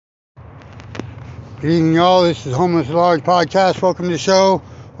Good evening, y'all. This is Homeless at Large Podcast. Welcome to the show.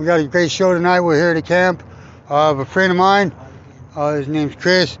 We got a great show tonight. We're here at a camp of a friend of mine. His name's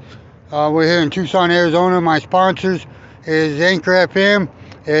Chris. We're here in Tucson, Arizona. My sponsors is Anchor FM.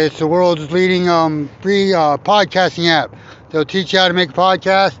 It's the world's leading free podcasting app. They'll teach you how to make a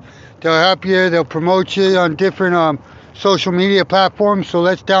podcast. They'll help you. They'll promote you on different social media platforms. So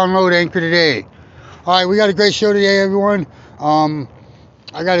let's download Anchor today. All right, we got a great show today, everyone.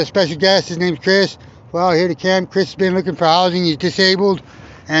 I got a special guest. His name's Chris. Well, here to camp. Chris has been looking for housing. He's disabled.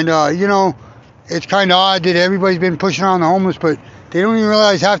 And, it's kind of odd that everybody's been pushing on the homeless, but they don't even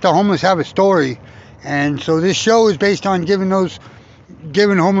realize half the homeless have a story. And so this show is based on giving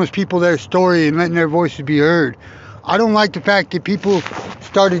homeless people their story and letting their voices be heard. I don't like the fact that people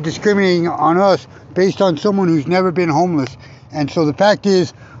started discriminating on us based on someone who's never been homeless. And so the fact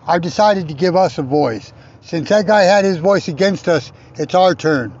is, I've decided to give us a voice. Since that guy had his voice against us, it's our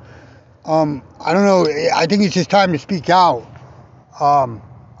turn. I don't know. I think it's just time to speak out.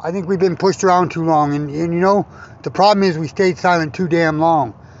 I think we've been pushed around too long. And the problem is we stayed silent too damn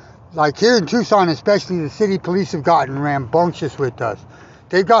long. Like here in Tucson especially, the city police have gotten rambunctious with us.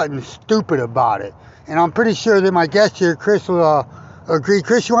 They've gotten stupid about it. And I'm pretty sure that my guest here, Chris, will agree.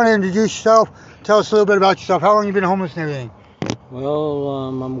 Chris, you want to introduce yourself? Tell us a little bit about yourself. How long have you been homeless and everything? Well,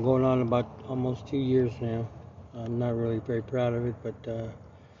 I'm going on about almost 2 years now. I'm not really very proud of it, but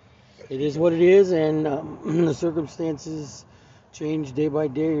it is what it is, and the circumstances change day by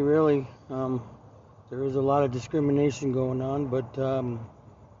day, really. There is a lot of discrimination going on, but...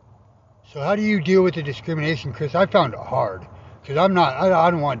 So how do you deal with the discrimination, Chris? I found it hard, because I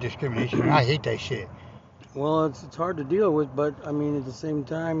don't want discrimination. I hate that shit. Well, it's hard to deal with, but, I mean, at the same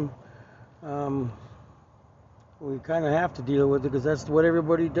time... we kind of have to deal with it because that's what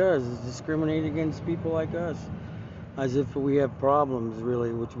everybody does, is discriminate against people like us, as if we have problems,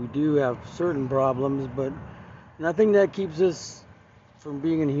 really, which we do have certain problems, but nothing that keeps us from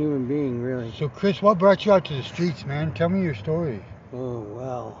being a human being, really. So, Chris, what brought you out to the streets, man? Tell me your story. Oh,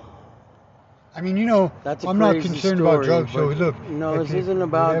 well. I mean, That's I'm not concerned about drugs, so look. No, this isn't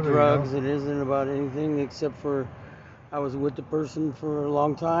about drugs. It isn't about anything except for I was with the person for a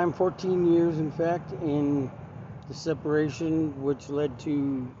long time, 14 years, in fact, in the separation, which led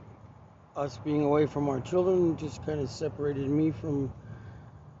to us being away from our children, just kind of separated me from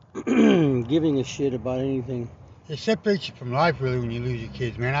giving a shit about anything. It separates you from life, really, when you lose your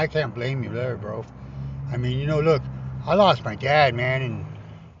kids, man. I can't blame you there, bro. I mean, look, I lost my dad, man, and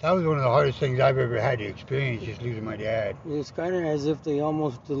that was one of the hardest things I've ever had to experience, just losing my dad. It's kind of as if they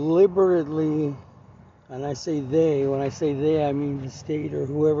almost deliberately, and I say they, when I say they, I mean the state or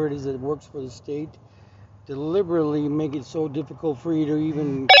whoever it is that works for the state, deliberately make it so difficult for you to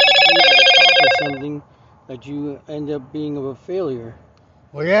even accomplish something that you end up being of a failure.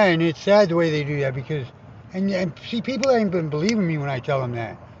 Well, yeah, and it's sad the way they do that because, and see, people ain't been believing me when I tell them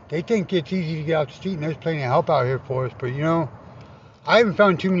that. They think it's easy to get out the street and there's plenty of help out here for us, but I haven't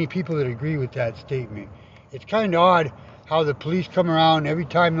found too many people that agree with that statement. It's kind of odd how the police come around every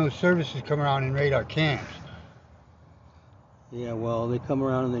time those services come around and raid our camps. Yeah, well, they come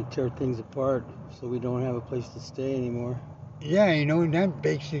around and they tear things apart, so we don't have a place to stay anymore. Yeah, and that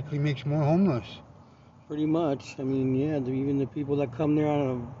basically makes more homeless. Pretty much. I mean, yeah, even the people that come there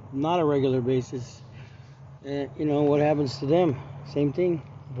on not a regular basis, what happens to them? Same thing.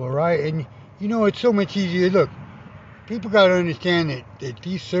 Well, right, and it's so much easier. Look, people got to understand that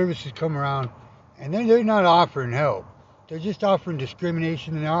these services come around, and they're not offering help. They're just offering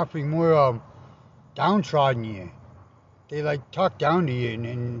discrimination, and they're offering more downtrodden you. They talk down to you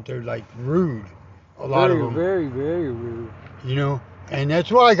and they're rude. A lot of them. Very, very rude. And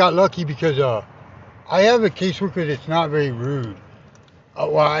that's why I got lucky because I have a caseworker that's not very rude.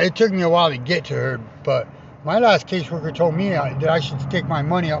 Well, it took me a while to get to her, but my last caseworker told me that I should stick my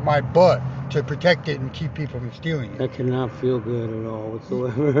money up my butt to protect it and keep people from stealing it. That cannot feel good at all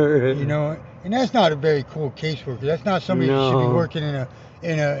whatsoever. And that's not a very cool caseworker. That's not somebody that should be working in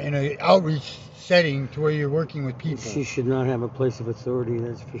a outreach setting to where you're working with people. She should not have a place of authority,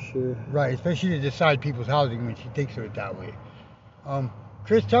 that's for sure. Right, especially to decide people's housing when she thinks of it that way.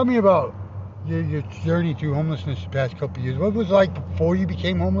 Chris, tell me about your journey through homelessness the past couple of years. What was it like before you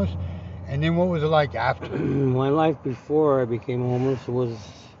became homeless, and then what was it like after? My life before I became homeless was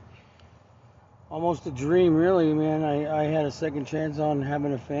almost a dream, really, man. I had a second chance on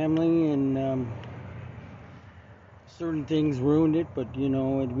having a family, and certain things ruined it, but we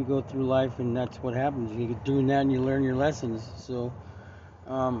go through life and that's what happens. You get doing that and you learn your lessons. So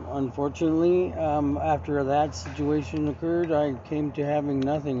unfortunately, after that situation occurred, I came to having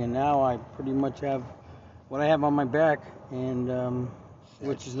nothing, and now I pretty much have what I have on my back, and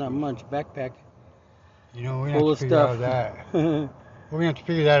which is not much, backpack. You know, we have full to of figure out stuff. that. We're gonna have to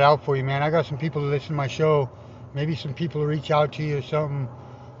figure that out for you, man. I got some people to listen to my show. Maybe some people will reach out to you or something.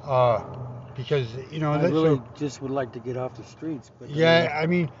 Because you know, I really just would like to get off the streets. But yeah, I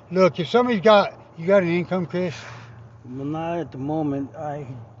mean, look, if somebody's got an income, Chris. Well, not at the moment. I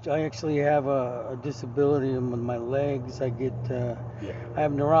actually have a disability with my legs. I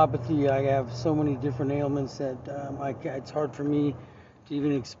have neuropathy. I have so many different ailments that it's hard for me to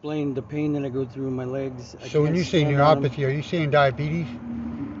even explain the pain that I go through in my legs. So when you say neuropathy, are you saying diabetes?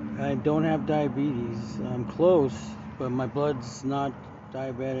 I don't have diabetes. I'm close, but my blood's not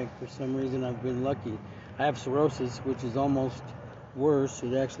diabetic for some reason. I've been lucky. I have cirrhosis, which is almost worse.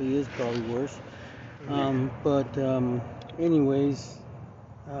 It actually is probably worse. Anyways,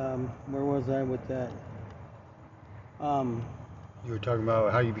 where was I with that? You were talking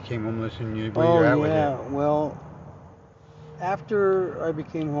about how you became homeless and where you're at with it. Well, after I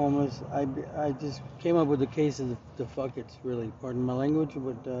became homeless, I just came up with a case of the fuck it's really. Pardon my language,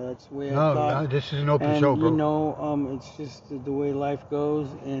 but that's the way I thought. No, this is an open show, bro. You know, it's just the way life goes,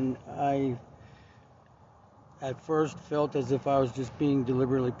 and I at first felt as if I was just being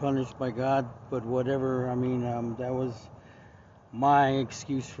deliberately punished by God, but whatever. I mean, that was my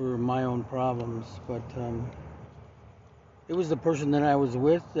excuse for my own problems. But it was the person that I was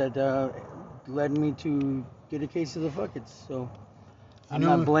with that led me to get a case of the fuckets. So I'm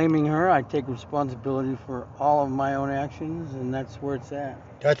not blaming her. I take responsibility for all of my own actions, and that's where it's at.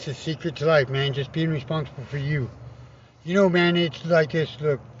 That's the secret to life, man. Just being responsible for you. You know, man, it's like this.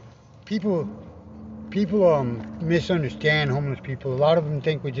 Look, people misunderstand homeless people. A lot of them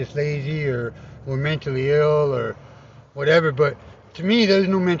think we're just lazy or we're mentally ill or whatever. But to me, there's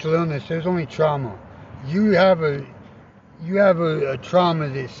no mental illness. There's only trauma. You have a trauma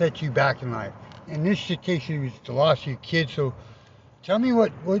that sets you back in life. In this case, it was the loss of your kids. So tell me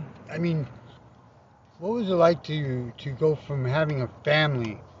what was it like to go from having a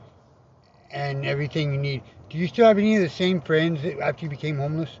family and everything you need? Do you still have any of the same friends after you became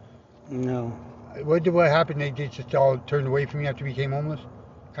homeless? No. What happened? They just all turned away from you after you became homeless?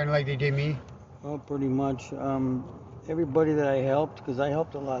 Kind of like they did me? Well, pretty much. Everybody that I helped, because I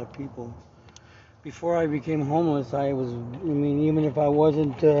helped a lot of people. Before I became homeless, even if I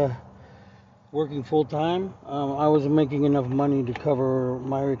wasn't working full time, I wasn't making enough money to cover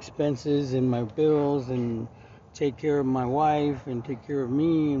my expenses and my bills and take care of my wife and take care of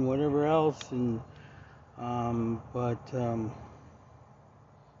me and whatever else. And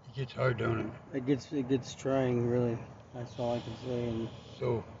it gets hard, don't it? It gets trying, really. That's all I can say.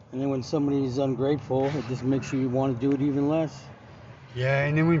 And then when somebody's ungrateful, it just makes you want to do it even less. Yeah,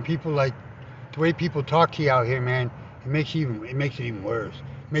 and then when people the way people talk to you out here, man, it makes it even worse.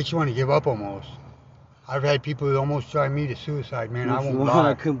 It makes you want to give up almost. I've had people that almost drive me to suicide, man. I won't lie. You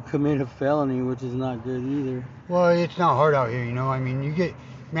want to commit a felony, which is not good either. Well, it's not hard out here, you know. I mean,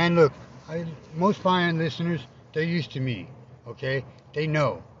 look, most fine listeners, they're used to me, okay? They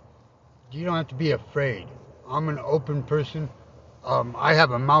know. You don't have to be afraid. I'm an open person. I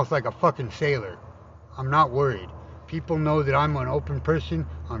have a mouth like a fucking sailor. I'm not worried. People know that I'm an open person.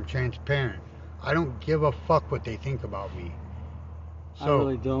 I'm transparent. I don't give a fuck what they think about me. So, I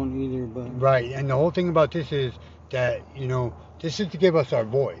really don't either, but... Right, and the whole thing about this is that, you know, this is to give us our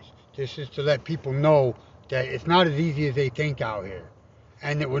voice. This is to let people know that it's not as easy as they think out here.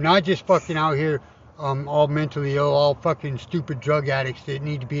 And that we're not just fucking out here all mentally ill, all fucking stupid drug addicts that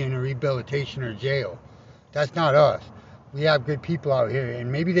need to be in a rehabilitation or jail. That's not us. We have good people out here,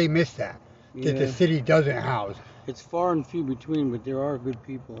 and maybe they miss that the city doesn't house. It's far and few between, but there are good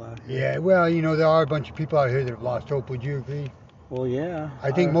people out here. Yeah, well, you know, there are a bunch of people out here that have lost hope. Would you agree? Well, yeah.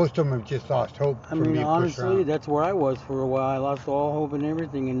 I think most of them have just lost hope. I mean, honestly, that's where I was for a while. I lost all hope and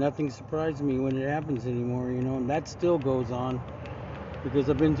everything, and nothing surprised me when it happens anymore, you know, and that still goes on because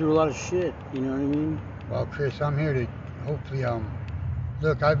I've been through a lot of shit, you know what I mean? Well, Chris, I'm here to hopefully,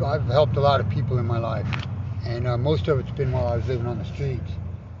 look, I've helped a lot of people in my life, and most of it's been while I was living on the streets.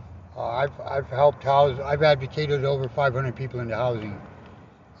 I've helped I've advocated over 500 people into housing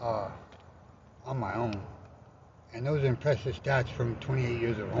on my own. And those are impressive stats from 28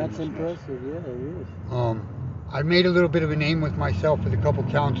 years of homelessness. That's impressive, yeah, it is. I've made a little bit of a name with myself with a couple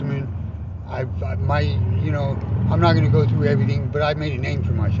councilmen. I'm not going to go through everything, but I made a name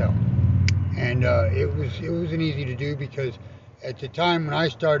for myself. And it wasn't easy to do because at the time when I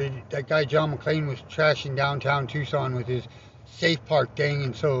started, that guy John McClain was trashing downtown Tucson with his Safe Park thing,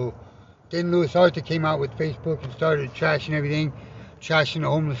 and so then Louis Arthur came out with Facebook and started trashing everything, trashing the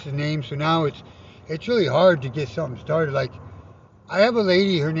homeless' name. So now it's really hard to get something started. Like, I have a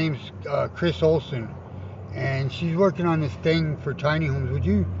lady, her name's Chris Olson, and she's working on this thing for tiny homes. Would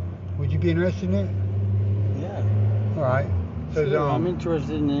you be interested in it? All right. Sure, I'm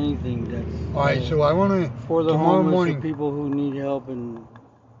interested in anything that's. All right, so I want to for the tomorrow homeless morning. Or people who need help and.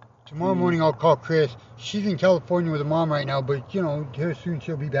 Tomorrow morning I'll call Chris. She's in California with her mom right now, but here soon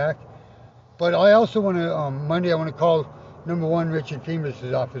she'll be back. But I also want to Monday I want to call number 1 Richard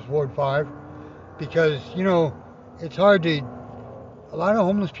Femus' office, Ward 5, because it's hard to. A lot of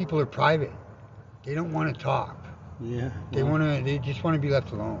homeless people are private. They don't want to talk. Yeah. They just want to be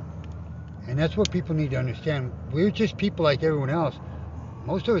left alone. And that's what people need to understand. We're just people like everyone else.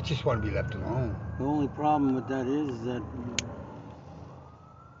 Most of us just want to be left alone. The only problem with that is that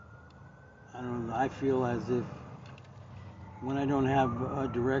I don't know. I feel as if when I don't have a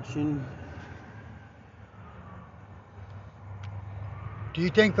direction. Do you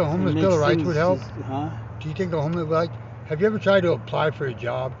think a homeless bill of rights would help? Huh? Do you think a homeless have you ever tried to apply for a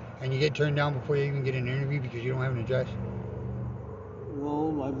job and you get turned down before you even get an interview because you don't have an address? Well,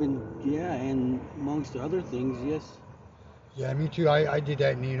 and amongst other things, yes. Yeah, me too. I did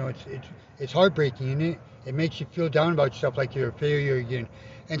that, and it's heartbreaking, isn't it? It makes you feel down about yourself, like you're a failure again.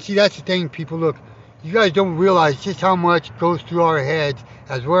 And see, that's the thing, people. Look, you guys don't realize just how much goes through our heads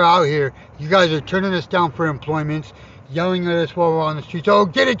as we're out here. You guys are turning us down for employments, yelling at us while we're on the streets. Oh,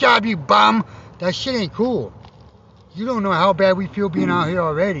 get a job, you bum! That shit ain't cool. You don't know how bad we feel being out here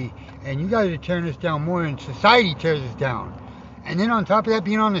already, and you guys are tearing us down more, and society tears us down. And then on top of that,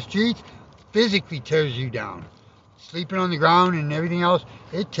 being on the streets physically tears you down. Sleeping on the ground and everything else,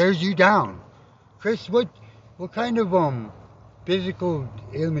 it tears you down. Chris, what kind of physical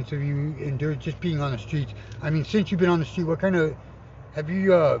ailments have you endured just being on the streets? I mean, since you've been on the street, what kind of have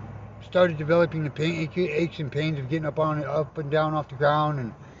you started developing the aches and pains of getting up and down off the ground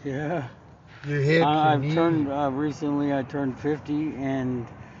and yeah, your hips? Recently I turned 50, and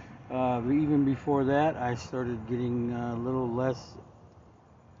even before that, I started getting a little less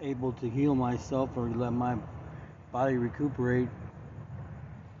able to heal myself or let my body recuperate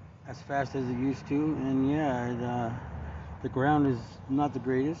as fast as it used to. And the ground is not the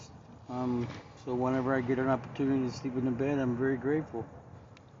greatest. So whenever I get an opportunity to sleep in the bed, I'm very grateful.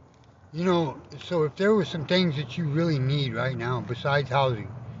 So if there were some things that you really need right now besides housing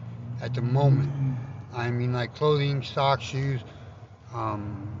at the moment, I mean, like clothing, socks, shoes,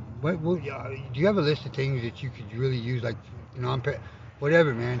 do you have a list of things that you could really use, like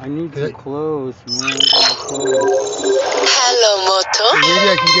whatever, man? I need some clothes, man. Hello, Moto. Maybe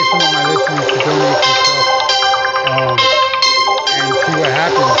I can get some of my listeners to donate some stuff and see what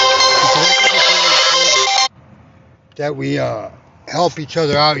happens. That we help each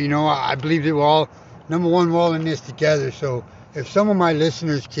other out. I believe that we're all, number one, we're all in this together. So if some of my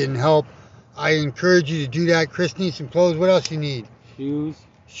listeners can help, I encourage you to do that. Chris needs some clothes. What else you need?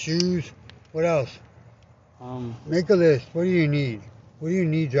 Shoes. What else? Make a list. What do you need? What are your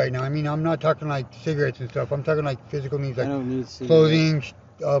needs right now? I mean, I'm not talking like cigarettes and stuff. I'm talking like physical needs, like I don't need clothing,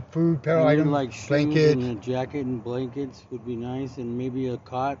 food, apparel items, like blankets. And a jacket and blankets would be nice, and maybe a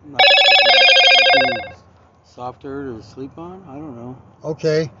cot, like softer to sleep on. I don't know.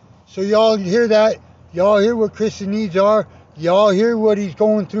 Okay, so y'all hear that? Y'all hear what Chris's needs are? Y'all hear what he's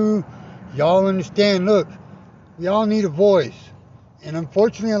going through? Y'all understand? Look, we all need a voice, and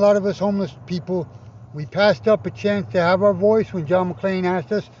unfortunately, a lot of us homeless people, we passed up a chance to have our voice when John McClane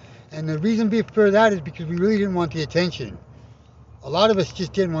asked us, and the reason for that is because we really didn't want the attention. A lot of us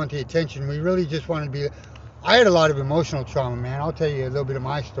just didn't want the attention. We really just wanted to be. I had a lot of emotional trauma, man. I'll tell you a little bit of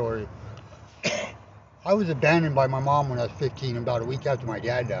my story. I was abandoned by my mom when I was 15, about a week after my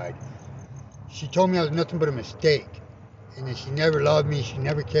dad died. She told me I was nothing but a mistake, and that she never loved me, she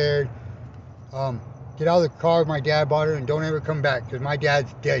never cared. Get out of the car my dad bought her and don't ever come back, because my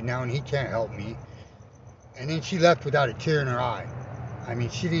dad's dead now and he can't help me. And then she left without a tear in her eye. I mean,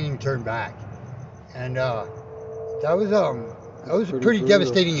 she didn't even turn back. And that was a pretty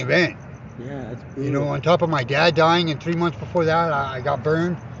devastating event. Yeah, that's brutal. On top of my dad dying, and 3 months before that, I got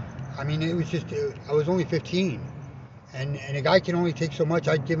burned. I mean, it was just, I was only 15. And a guy can only take so much.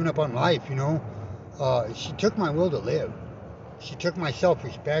 I'd given up on life, She took my will to live. She took my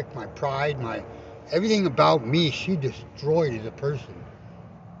self-respect, my pride, everything about me, she destroyed as a person.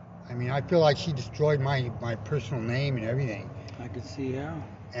 I mean, I feel like she destroyed my personal name and everything. I could see how.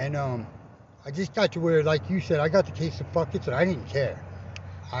 And I just got to where, like you said, I got the case of buckets and I didn't care.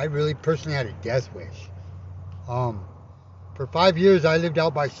 I really personally had a death wish. For 5 years, I lived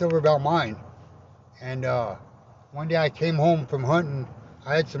out by Silverbell Mine. And one day I came home from hunting.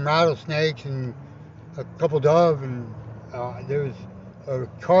 I had some rattlesnakes and a couple dove, and there was a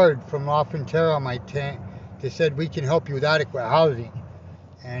card from La Frontera on my tent that said, "We can help you with adequate housing."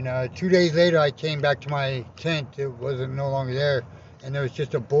 And 2 days later, I came back to my tent. It wasn't no longer there, and there was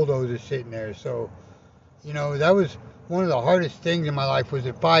just a bulldozer sitting there. So You know, that was one of the hardest things in my life, was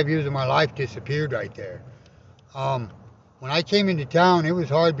that 5 years of my life disappeared right there. When I came into town, it was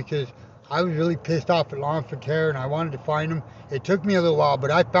hard because I was really pissed off at Law for Terror, and I wanted to find them. It took me a little while,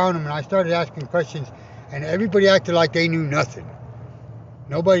 but I found them, and I started asking questions, and everybody acted like they knew nothing.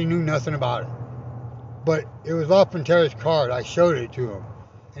 Nobody knew nothing about it. But it was Law for Terror's card. I showed it to them,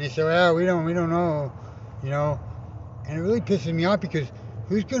 and they said, "Yeah, we don't know," you know. And it really pisses me off because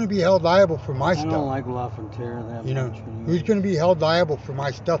who's going to be held liable for my stuff? I don't like Law for Terror that much. Who's going to be held liable for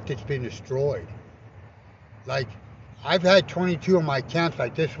my stuff that's been destroyed? Like, I've had 22 of my camps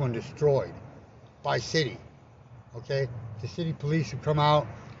like this one destroyed by city. Okay? The city police have come out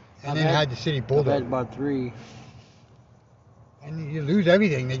and had the city bulldozed. I've had about 3. And you lose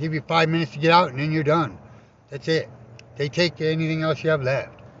everything. They give you 5 minutes to get out and then you're done. That's it. They take anything else you have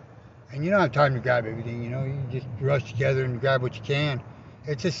left. And you don't have time to grab everything, you know. You just rush together and grab what you can.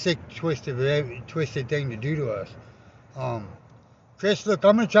 It's a sick, twisted thing to do to us. Chris, look,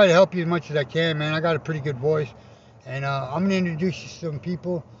 I'm going to try to help you as much as I can, man. I got a pretty good voice. And I'm going to introduce you to some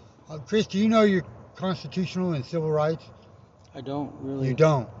people. Chris, do you know your constitutional and civil rights? I don't really. You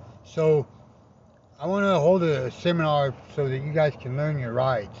don't. So I want to hold a seminar so that you guys can learn your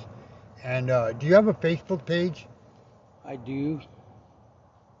rights. And do you have a Facebook page? I do.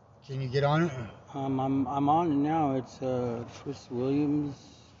 Can you get on it? I'm on it now. It's Chris Williams.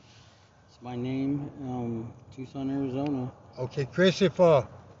 It's my name. Tucson, Arizona. Okay, Chris. If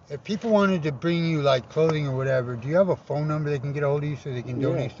people wanted to bring you like clothing or whatever, do you have a phone number they can get a hold of you so they can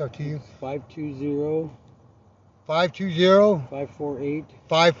donate stuff to you? It's 520. 520. 548.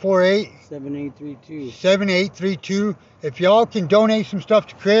 548. 7832. 7832. If y'all can donate some stuff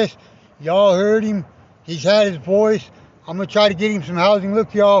to Chris, y'all heard him. He's had his voice. I'm going to try to get him some housing.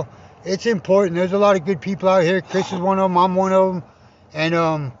 Look, y'all, it's important. There's a lot of good people out here. Chris is one of them. I'm one of them.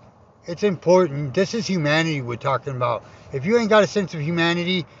 And it's important. This is humanity we're talking about. If you ain't got a sense of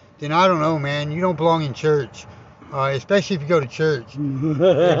humanity, then I don't know, man. You don't belong in church, especially if you go to church. If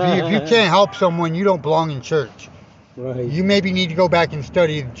you can't help someone, you don't belong in church. Right. You maybe need to go back and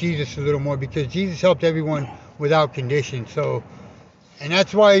study Jesus a little more, because Jesus helped everyone without condition. So, and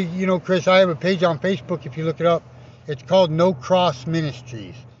that's why, you know, Chris, I have a page on Facebook. If you look it up, it's called No Cross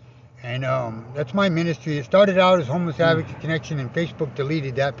Ministries. And that's my ministry. It started out as Homeless Advocate Connection, and Facebook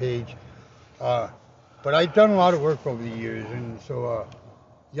deleted that page. But I've done a lot of work over the years. And so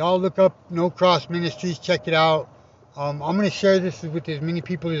y'all look up No Cross Ministries. Check it out. I'm going to share this with as many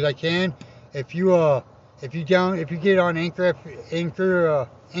people as I can. If you get on Anchor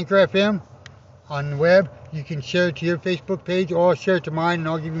FM on the web, you can share it to your Facebook page, or I'll share it to mine, and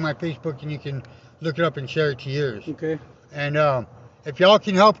I'll give you my Facebook, and you can look it up and share it to yours. Okay. And if y'all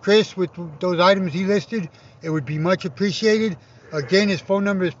can help Chris with those items he listed, it would be much appreciated. Again, his phone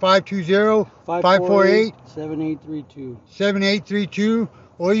number is 520-548-7832. 7832.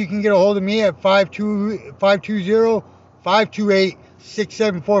 Or you can get a hold of me at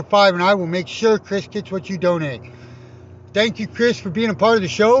 520-528-6745, and I will make sure Chris gets what you donate. Thank you, Chris, for being a part of the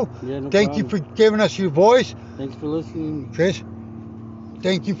show. Yeah, no Thank problem. you for giving us your voice. Thanks for listening. Chris,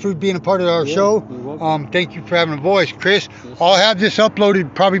 thank you for being a part of our show. You're welcome. Thank you for having a voice, Chris. Yes. I'll have this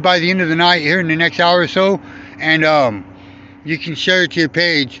uploaded probably by the end of the night here in the next hour or so, and you can share it to your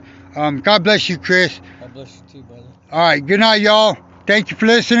page. God bless you, Chris. God bless you too, brother. All right, good night, y'all. Thank you for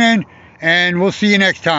listening, and we'll see you next time.